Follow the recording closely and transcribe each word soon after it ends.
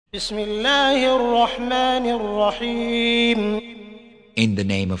بسم الله الرحمن الرحيم. In the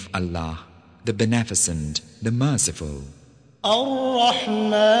name of Allah, the Beneficent, the Merciful.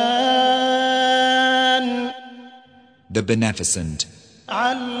 الرحمن The Beneficent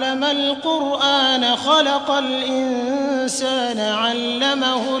علم القرآن خلق الإنسان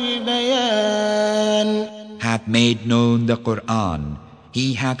علمه البيان. hath made known the Quran.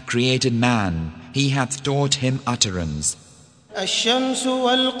 He hath created man. He hath taught him utterance. الشمس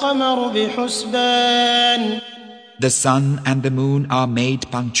والقمر بحسبان. The sun and the moon are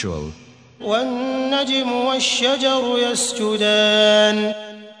made punctual. والنجم والشجر يسجدان.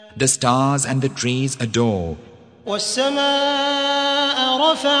 The stars and the trees adore. والسماء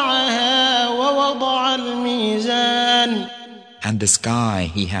رفعها ووضع الميزان. And the sky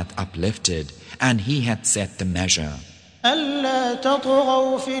he hath uplifted, and he hath set the measure, ألا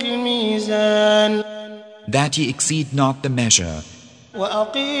تطغوا في الميزان. that ye exceed not the measure.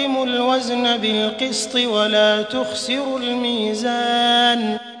 وأقيموا الوزن بالقسط ولا تخسروا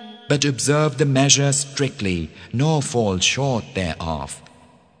الميزان. But observe the measure strictly, nor fall short thereof.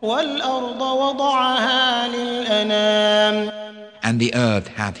 والأرض وضعها للأنام. And the earth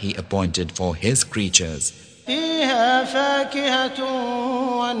hath he appointed for his creatures. فيها فاكهة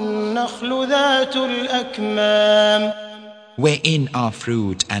والنخل ذات الأكمام. Wherein are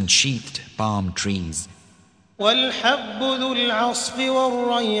fruit and sheathed palm trees. والحب ذو العصف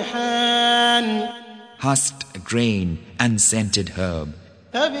والريحان. Husked grain and scented herb.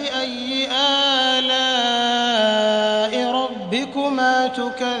 فبأي آلاء ربكما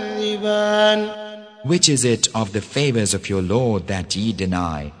تكذبان. Which is it of the favors of your Lord that ye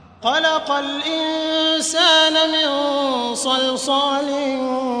deny? خلق الإنسان من صلصال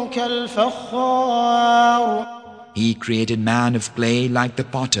كالفخار. He created man of clay like the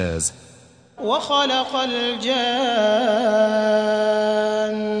potters. وخلق الجان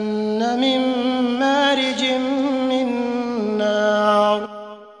من مارج من نار.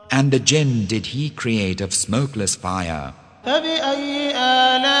 And the jinn did he create of smokeless fire. فبأي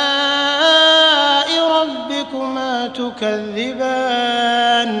آلاء ربكما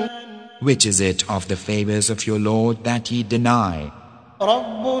تكذبان. Which is it of the favors of your Lord that ye deny?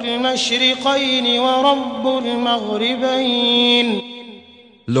 رب المشرقين ورب المغربين.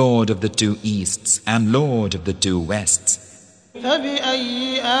 Lord of the two easts and Lord of the two wests.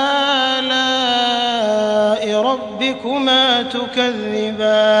 فبأي آلاء ربكما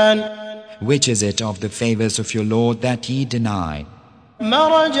تكذبان. Which is it of the favors of your Lord that ye deny?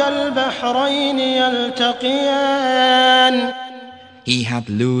 مرج البحرين يلتقيان. He hath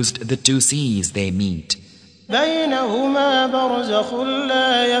loosed the two seas they meet. بينهما برزخ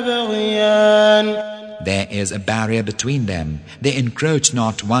لا يبغيان. There is a barrier between them. They encroach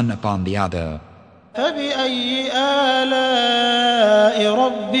not one upon the other. فبأي آلاء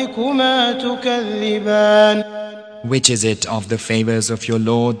ربكما تكذبان. Which is it of the favors of your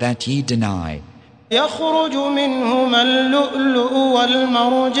Lord that ye deny? يخرج منهما اللؤلؤ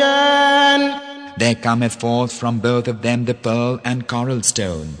والمرجان. There cometh forth from both of them the pearl and coral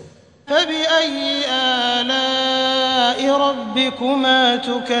stone. فبأي آلاء ربكما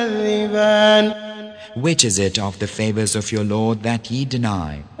تكذبان. Which is it of the favors of your Lord that ye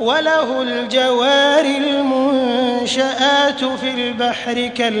deny? وله الجوار المنشآت في البحر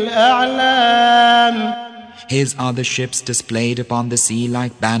كالأعلام. His are the ships displayed upon the sea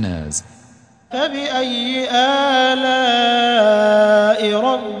like banners. فبأي آلاء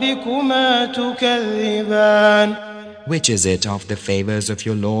ربكما تكذبان. Which is it of the favors of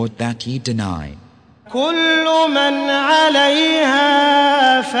your Lord that ye deny? كل من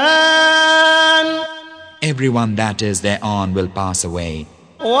عليها فان. Everyone that is thereon will pass away.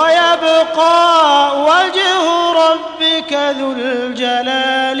 ويبقى وجه ربك ذو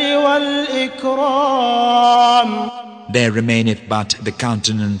الجلال والإكرام. There remaineth but the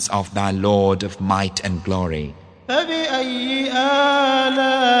countenance of thy Lord of might and glory. فبأي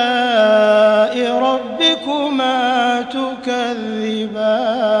آلاء ربكما تكذبان.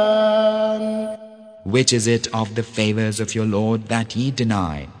 Which is it of the favors of your Lord that ye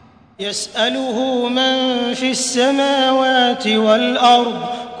deny? يسأله من في السماوات والأرض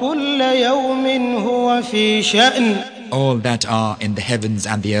كل يوم هو في شأن. All that are in the heavens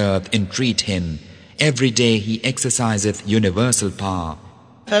and the earth entreat him. Every day he exerciseth universal power.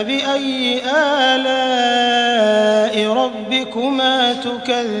 فبأي آلاء ربكما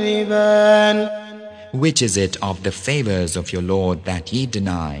تكذبان. Which is it of the favors of your Lord that ye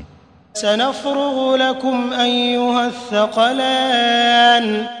deny? سنفرغ لكم أيها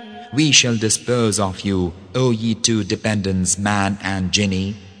الثقلان. We shall dispose of you, O ye two dependents, man and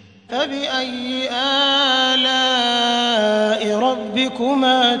jinni. فبأي آلاء ربكما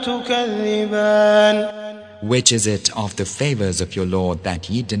ربكما تكذبان Which is it of the favors of your Lord that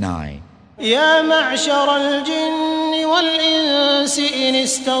ye deny? يا معشر الجن والإنس إن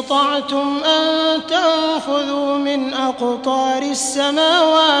استطعتم أن تنفذوا من أقطار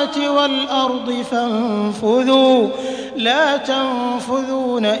السماوات والأرض فانفذوا لا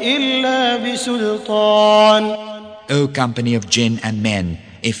تنفذون إلا بسلطان O company of jinn and men,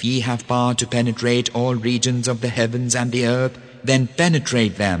 if ye have power to penetrate all regions of the heavens and the earth, then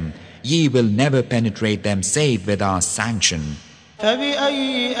penetrate them. Ye will never penetrate them save with our sanction.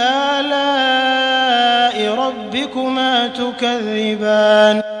 فبأي آلاء ربكما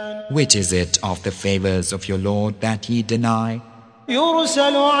تكذبان Which is it of the favors of your Lord that ye deny?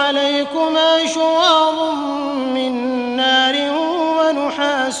 يرسل عليكما شواظ من نار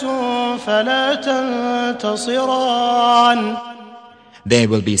ونحاس فلا تنتصران There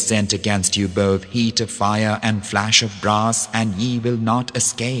will be sent against you both heat of fire and flash of brass, and ye will not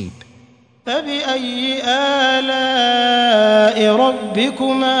escape. فبأي آلاء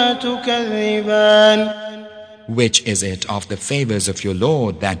ربكما تكذبان Which is it of the favors of your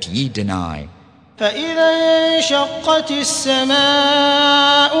Lord that ye deny? فإذا انشقت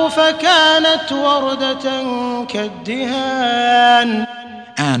السماء فكانت وردة كالدهان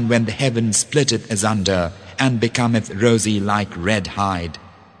And when the heaven splitteth asunder and becometh rosy like red hide,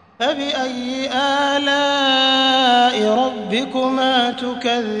 فبأي آلاء ربكما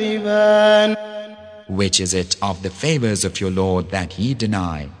تكذبان which is it of the favors of your Lord that ye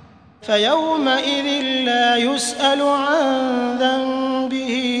deny? فيومئذ لا يسأل عن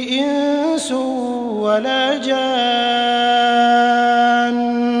ذنبه إنس ولا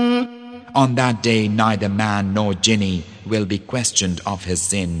جان On that day neither man nor jinni will be questioned of his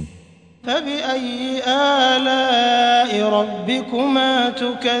sin. فبأي آلاء ربكما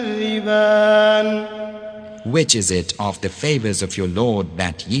تكذبان Which is it of the favors of your Lord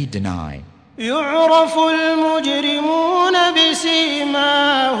that ye deny? يعرف المجرمون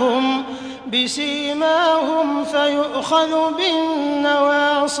بسيماهم فيؤخذ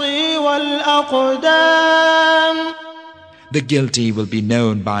بالنواصي والأقدام The guilty will be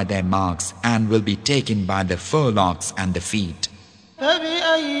known by their marks and will be taken by the forelocks and the feet.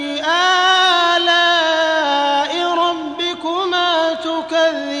 فبأي آلاء ربكما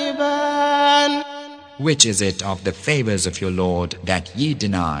تكذبان Which is it of the favors of your Lord that ye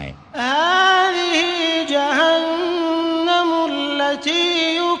deny? هذه جهنم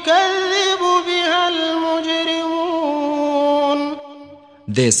التي يكذب بها المجرمون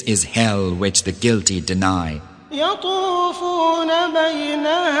This is hell which the guilty deny. يطوفون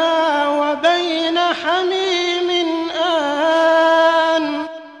بينها وبين حميم آن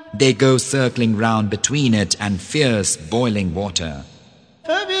They go circling round between it and fierce boiling water.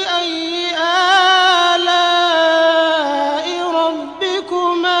 فبأي آلاء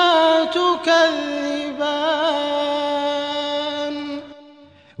ربكما تكذبان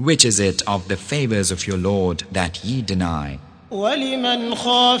Which is it of the favors of your Lord that ye deny? ولمن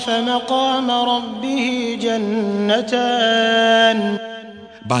خاف مقام ربه جنتان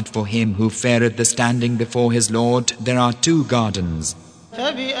But for him who feareth the standing before his Lord, there are 2 gardens.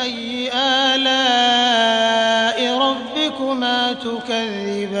 فبأي آلاء ربكما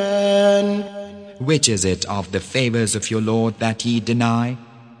تكذبان Which is it of the favors of your Lord that ye deny?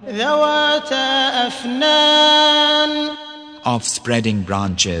 ذواتا أفنان Of spreading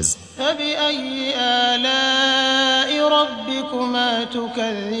branches. فبأي آلاء ربكما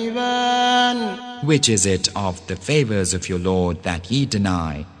تكذبان Which is it of the favors of your Lord that ye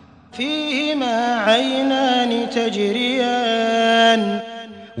deny? فيهما عينان تجريان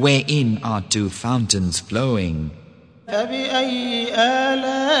Wherein are 2 fountains flowing. فبأي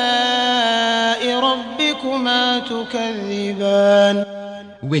آلاء ربكما تكذبان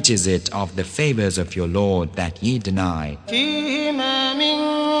Which is it of the favors of your Lord that ye deny? فيهما من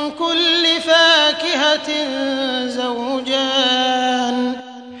كل فاكهة زوجان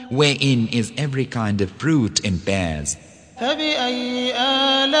Wherein is every kind of fruit in pairs. فبأي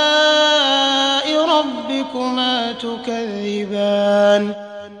آلاء ربكما تكذبان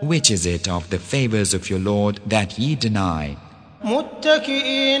Which is it of the favors of your Lord that ye deny?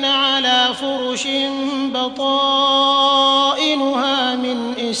 متكئين على فرش بطائنها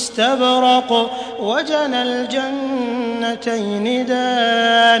من استبرق وجنى الجنتين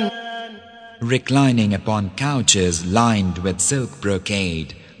دان Reclining upon couches lined with silk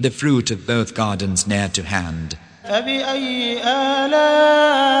brocade, the fruit of both gardens near to hand. فبأي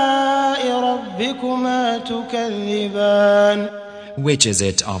آلاء ربكما تكذبان Which is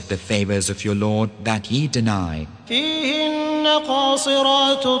it of the favors of your Lord that ye deny? فيهن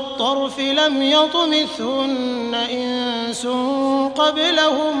قاصرات الطرف لم يطمثهن إنس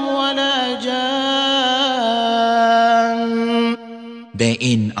قبلهم ولا جان.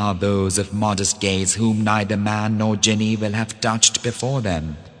 Therein are those of modest gaze whom neither man nor jinni will have touched before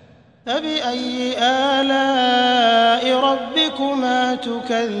them. فبأي آلاء ربكما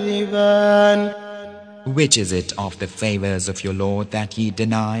تكذبان. Which is it of the favors of your Lord that ye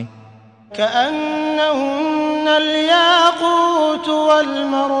deny? كأنهن الياقوت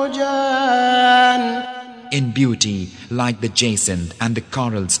والمرجان. In beauty like the jacinth and the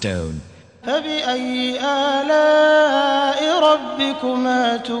coral stone. فبأي آلاء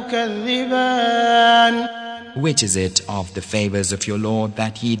ربكما تكذبان. Which is it of the favors of your Lord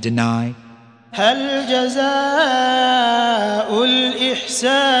that ye deny? هل جزاء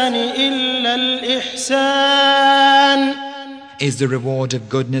الإحسان إلا الإحسان. Is the reward of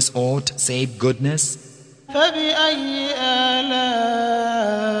goodness aught save goodness? فبأي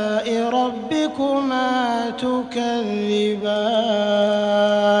آلاء ربكما تكذبان.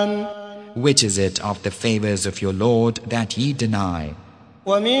 Which is it of the favors of your Lord that ye deny?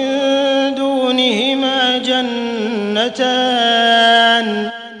 ومن دونهما جنتان.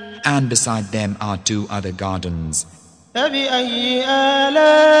 And beside them are two other gardens. فبأي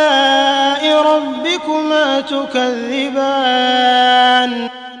آلاء ربكما تكذبان.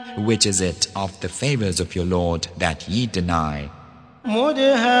 Which is it of the favors of your Lord that ye deny?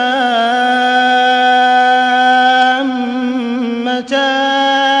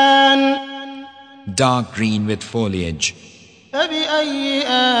 مدهامتان. Dark green with foliage. فبأي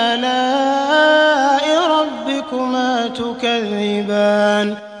آلاء ربكما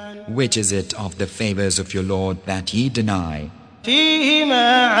تكذبان. Which is it of the favors of your Lord that ye deny?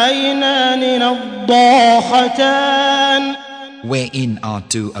 فيهما عينان نضاختان. Wherein are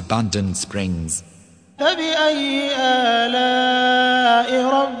two abundant springs. فبأي آلاء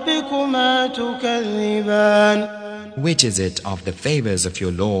ربكما تكذبان. Which is it of the favors of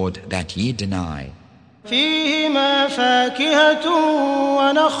your Lord that ye deny? فيهما فاكهة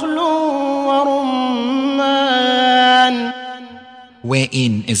ونخل ورمان.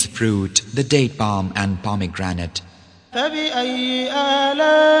 Wherein is fruit, the date palm and pomegranate. فبأي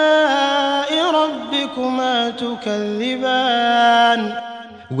آلاء ربكما تكذبان.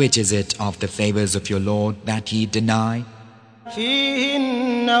 Which is it of the favors of your Lord that ye deny?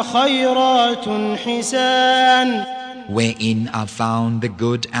 فيهن خيرات حسان. Wherein are found the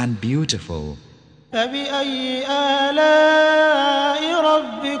good and beautiful. فبأي آلاء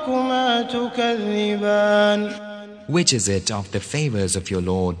ربكما تكذبان. Which is it of the favors of your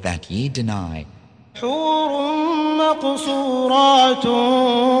Lord that ye deny? حور مقصورات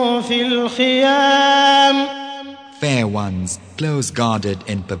في الخيام. Fair ones, close guarded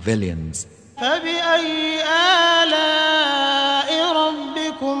in pavilions. فبأي آلاء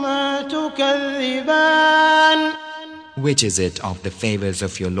ربكما تكذبان. Which is it of the favors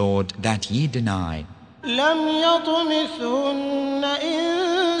of your Lord that ye deny? لم يطمثهن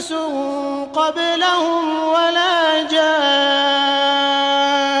إنس قبلهم ولا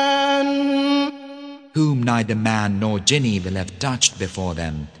جان. Whom neither man nor jinni will have touched before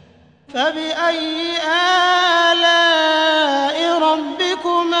them. فبأي آلاء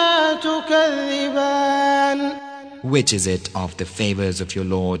ربكما تكذبان. Which is it of the favors of your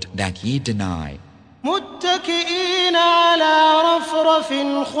Lord that ye deny? متكئين على رفرف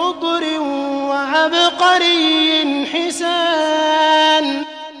خضر وعبقري حسان.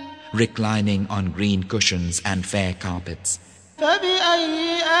 Reclining on green cushions and fair carpets.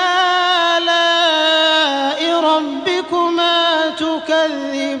 فبأي آلاء ربكما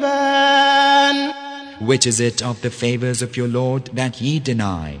تكذبان. Which is it of the favors of your Lord that ye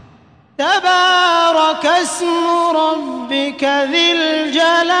deny? تبارك اسم ربك ذي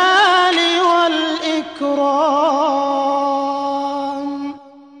الجلال والإكرام.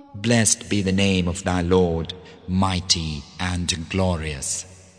 Blessed be the name of thy Lord, mighty and glorious.